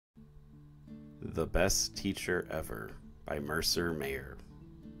The Best Teacher Ever by Mercer Mayer.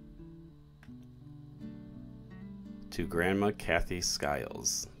 To Grandma Kathy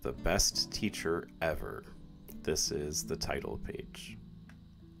Skiles, the best teacher ever. This is the title page.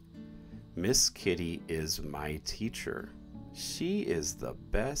 Miss Kitty is my teacher. She is the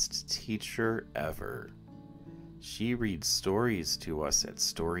best teacher ever. She reads stories to us at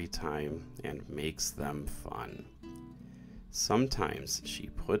story time and makes them fun. Sometimes she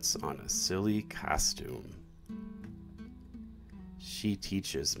puts on a silly costume. She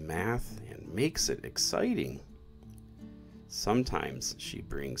teaches math and makes it exciting. Sometimes she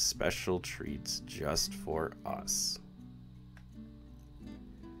brings special treats just for us.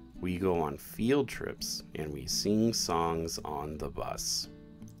 We go on field trips and we sing songs on the bus.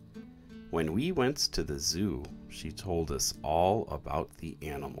 When we went to the zoo, she told us all about the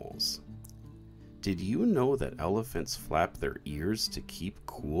animals. Did you know that elephants flap their ears to keep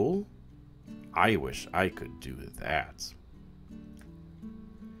cool? I wish I could do that.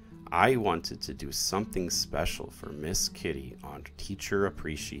 I wanted to do something special for Miss Kitty on Teacher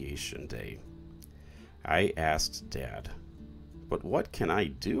Appreciation Day. I asked Dad, but what can I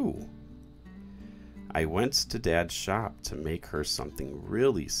do? I went to Dad's shop to make her something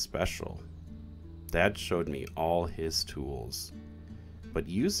really special. Dad showed me all his tools, but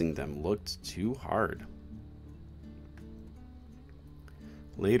using them looked too hard.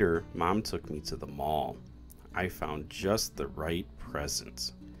 Later, Mom took me to the mall. I found just the right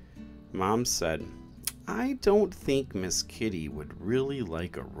present. Mom said, I don't think Miss Kitty would really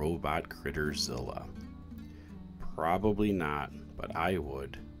like a robot Critterzilla. Probably not, but I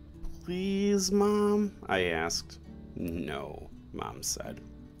would. Please, Mom? I asked. No, Mom said.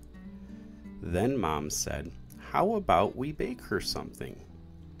 Then Mom said, how about we bake her something?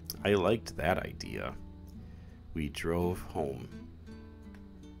 I liked that idea. We drove home.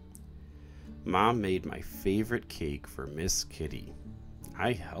 Mom made my favorite cake for Miss Kitty.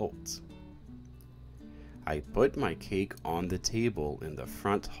 I helped. I put my cake on the table in the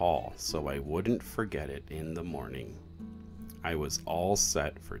front hall so I wouldn't forget it in the morning. I was all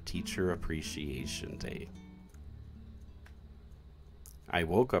set for Teacher Appreciation Day. I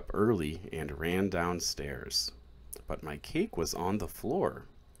woke up early and ran downstairs, but my cake was on the floor.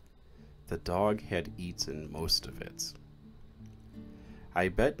 The dog had eaten most of it. I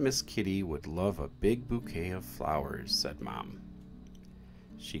bet Miss Kitty would love a big bouquet of flowers, said Mom.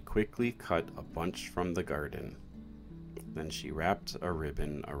 She quickly cut a bunch from the garden. Then she wrapped a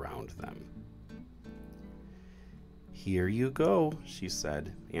ribbon around them. Here you go, she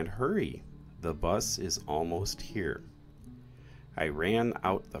said, and hurry. The bus is almost here. I ran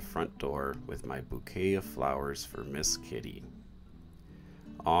out the front door with my bouquet of flowers for Miss Kitty.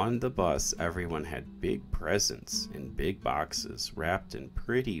 On the bus, everyone had big presents in big boxes wrapped in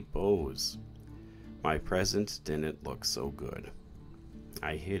pretty bows. My present didn't look so good.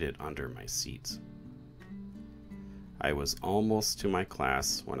 I hid it under my seat. I was almost to my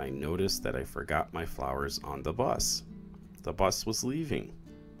class when I noticed that I forgot my flowers on the bus. The bus was leaving.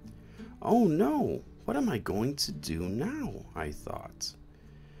 Oh no! What am I going to do now? I thought.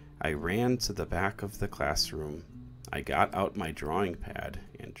 I ran to the back of the classroom. I got out my drawing pad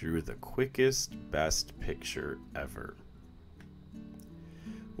and drew the quickest, best picture ever.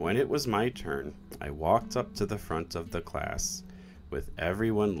 When it was my turn, I walked up to the front of the class with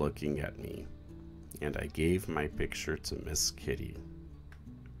everyone looking at me, and I gave my picture to Miss Kitty.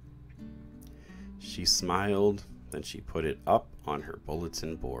 She smiled, then she put it up on her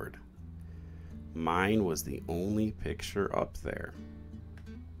bulletin board. Mine was the only picture up there.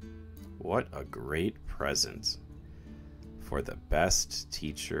 What a great present for the best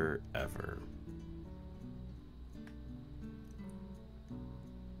teacher ever.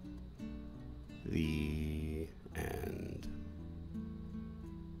 The